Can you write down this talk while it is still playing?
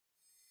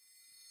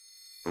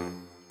This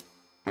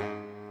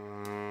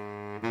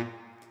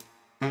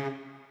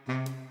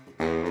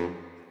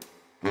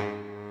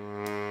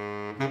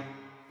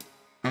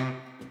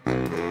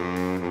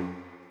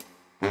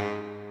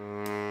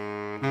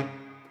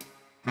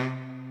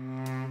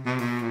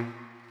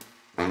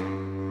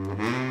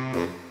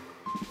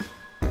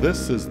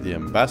is the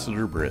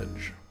Ambassador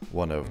Bridge,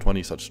 one of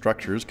 20 such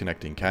structures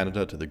connecting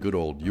Canada to the good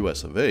old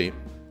US of A.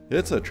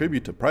 It's a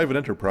tribute to private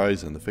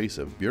enterprise in the face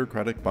of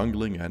bureaucratic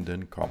bungling and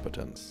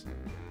incompetence.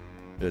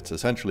 It's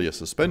essentially a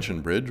suspension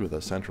bridge with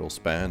a central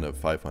span of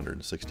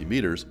 560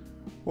 meters,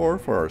 or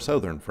for our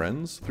southern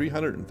friends,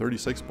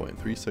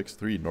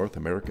 336.363 North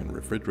American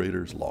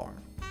refrigerators long.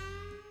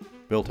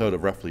 Built out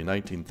of roughly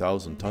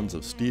 19,000 tons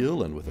of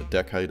steel and with a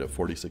deck height of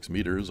 46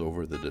 meters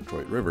over the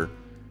Detroit River,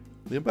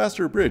 the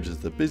Ambassador Bridge is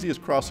the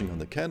busiest crossing on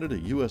the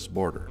Canada-US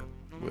border,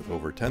 with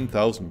over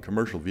 10,000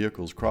 commercial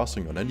vehicles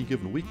crossing on any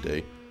given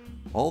weekday,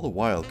 all the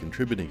while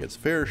contributing its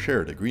fair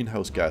share to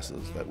greenhouse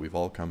gases that we've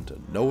all come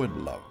to know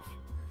and love.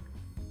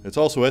 It's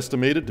also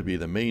estimated to be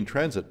the main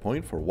transit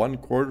point for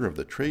 1/4 of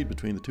the trade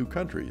between the two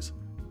countries,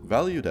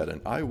 valued at an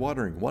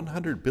eye-watering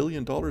 $100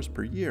 billion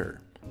per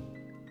year.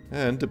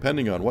 And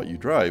depending on what you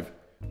drive,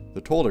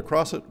 the toll to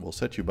cross it will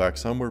set you back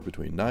somewhere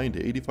between $9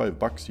 to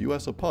 $85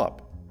 US a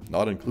pop,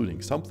 not including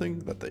something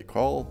that they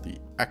call the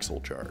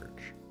axle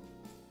charge.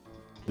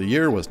 The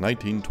year was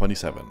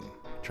 1927.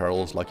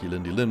 Charles Lucky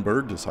Lindy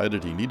Lindbergh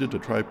decided he needed to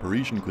try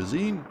Parisian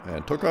cuisine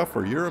and took off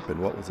for Europe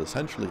in what was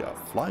essentially a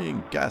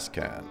flying gas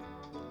can.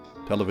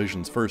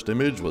 Television's first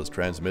image was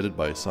transmitted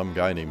by some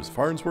guy named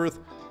Farnsworth,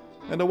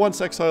 and a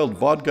once exiled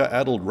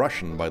vodka-addled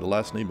Russian by the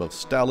last name of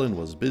Stalin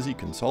was busy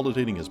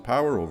consolidating his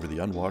power over the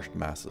unwashed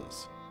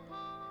masses.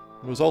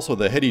 It was also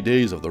the heady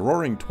days of the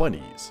Roaring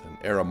Twenties, an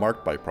era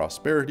marked by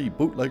prosperity,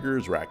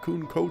 bootleggers,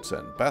 raccoon coats,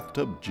 and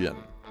bathtub gin.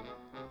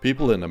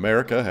 People in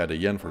America had a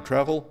yen for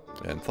travel,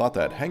 and thought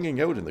that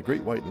hanging out in the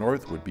Great White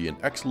North would be an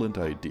excellent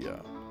idea.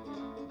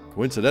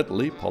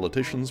 Coincidentally,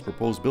 politicians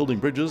proposed building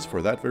bridges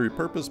for that very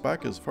purpose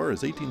back as far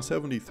as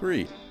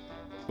 1873,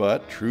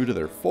 but, true to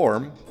their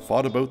form,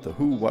 fought about the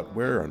who, what,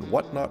 where, and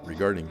what not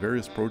regarding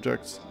various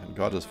projects, and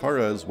got as far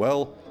as,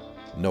 well,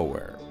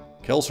 nowhere.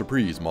 Quelle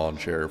surprise, mon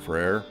cher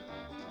frère.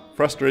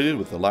 Frustrated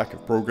with the lack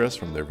of progress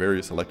from their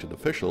various elected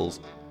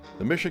officials,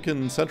 the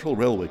Michigan Central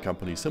Railway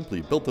Company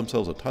simply built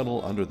themselves a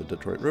tunnel under the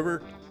Detroit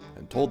River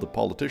and told the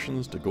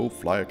politicians to go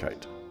fly a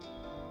kite.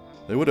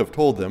 They would have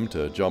told them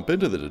to jump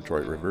into the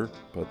Detroit River,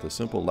 but the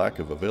simple lack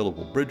of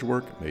available bridge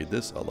work made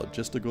this a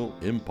logistical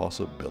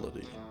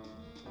impossibility.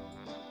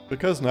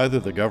 Because neither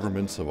the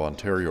governments of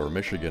Ontario or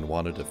Michigan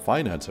wanted to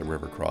finance a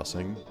river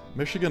crossing,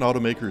 Michigan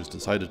automakers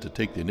decided to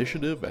take the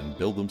initiative and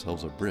build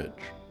themselves a bridge.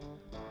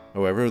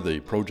 However, the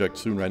project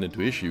soon ran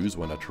into issues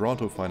when a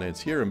Toronto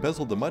financier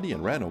embezzled the money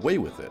and ran away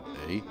with it,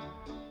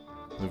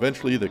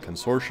 Eventually, the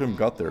consortium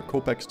got their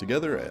kopecks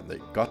together and they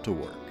got to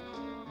work.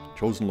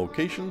 Chosen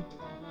location?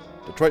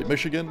 Detroit,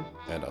 Michigan,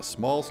 and a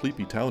small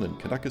sleepy town in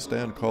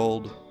Kanakistan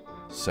called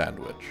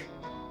Sandwich.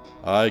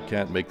 I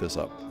can't make this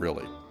up,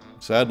 really.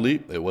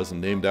 Sadly, it wasn't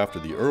named after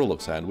the Earl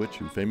of Sandwich,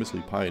 who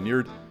famously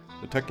pioneered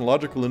the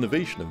technological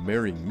innovation of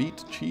marrying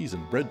meat, cheese,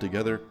 and bread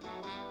together,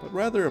 but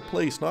rather a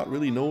place not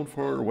really known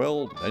for,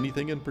 well,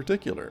 anything in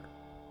particular.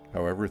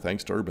 However,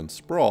 thanks to urban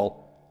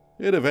sprawl,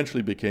 it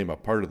eventually became a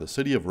part of the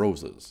City of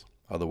Roses,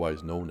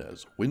 otherwise known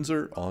as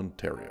Windsor,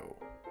 Ontario.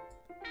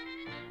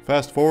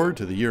 Fast forward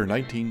to the year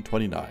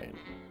 1929.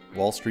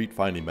 Wall Street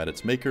finally met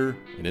its maker,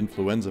 an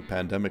influenza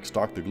pandemic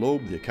stalked the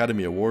globe, the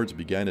Academy Awards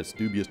began its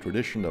dubious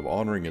tradition of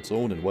honoring its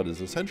own in what is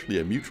essentially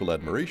a mutual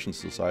admiration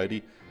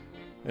society,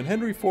 and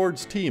Henry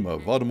Ford's team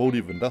of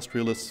automotive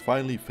industrialists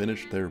finally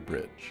finished their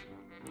bridge.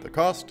 The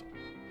cost?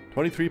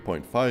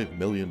 $23.5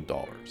 million.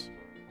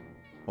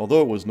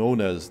 Although it was known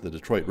as the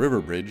Detroit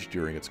River Bridge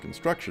during its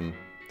construction,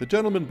 the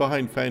gentleman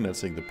behind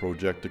financing the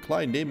project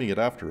declined naming it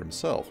after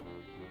himself,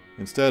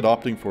 instead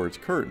opting for its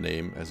current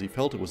name as he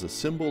felt it was a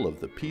symbol of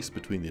the peace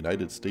between the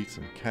United States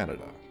and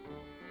Canada.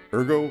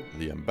 Ergo,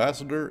 the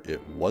Ambassador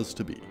it was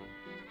to be.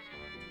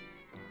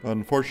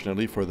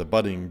 Unfortunately for the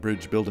budding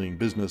bridge-building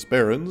business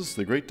barons,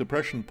 the Great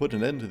Depression put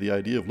an end to the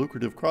idea of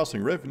lucrative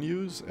crossing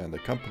revenues, and the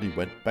company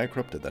went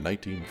bankrupt in the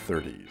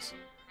 1930s.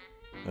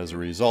 As a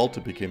result,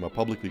 it became a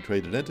publicly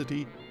traded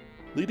entity,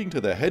 leading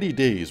to the heady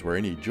days where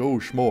any Joe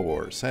Schmo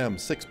or Sam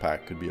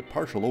Sixpack could be a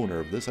partial owner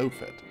of this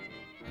outfit.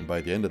 And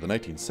by the end of the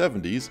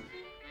 1970s,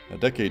 a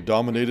decade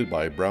dominated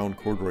by brown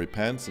corduroy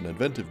pants and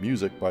inventive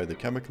music by the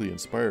chemically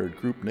inspired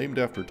group named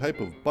after a type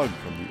of bug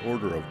from the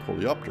order of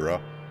Coleoptera,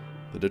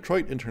 the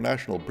Detroit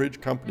International Bridge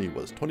Company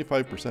was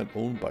 25%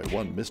 owned by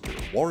one Mr.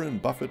 Warren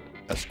Buffett,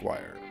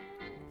 Esquire.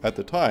 At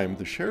the time,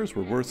 the shares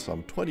were worth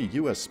some 20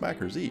 US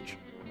smackers each,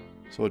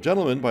 so a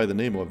gentleman by the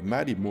name of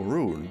Matty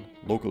Maroon,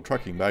 local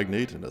trucking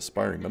magnate and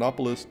aspiring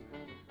monopolist,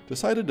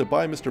 decided to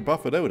buy Mr.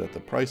 Buffett out at the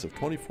price of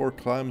 24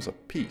 clams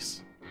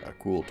apiece, a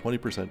cool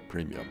 20%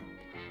 premium.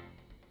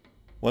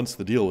 Once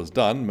the deal was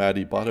done,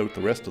 Matty bought out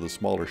the rest of the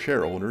smaller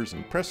share owners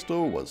and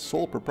presto was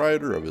sole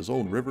proprietor of his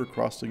own river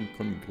crossing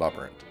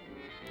conglomerate.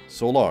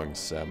 So long,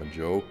 Sam and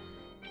Joe.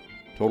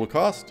 Total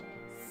cost?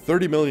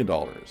 $30 million,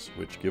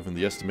 which given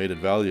the estimated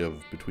value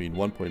of between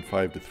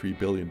 $1.5 to $3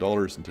 billion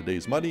in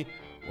today's money,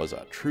 was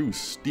a true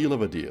steal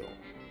of a deal.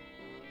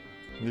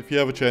 If you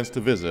have a chance to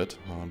visit,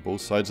 on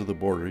both sides of the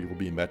border you will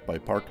be met by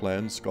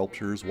parklands,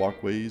 sculptures,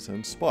 walkways,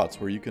 and spots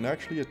where you can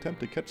actually attempt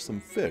to catch some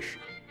fish,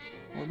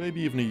 or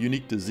maybe even a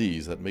unique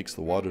disease that makes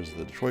the waters of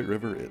the Detroit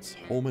River its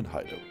home and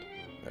hideout.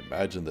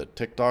 Imagine the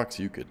TikToks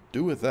you could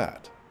do with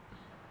that.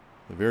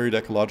 The varied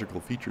ecological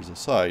features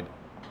aside,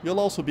 you'll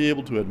also be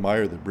able to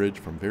admire the bridge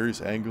from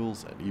various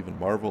angles and even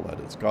marvel at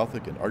its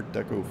Gothic and Art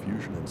Deco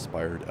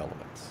fusion-inspired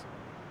elements.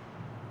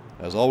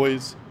 As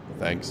always,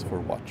 thanks for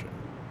watching.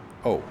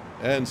 Oh,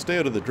 and stay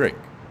out of the drink.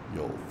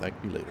 You'll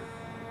thank me later.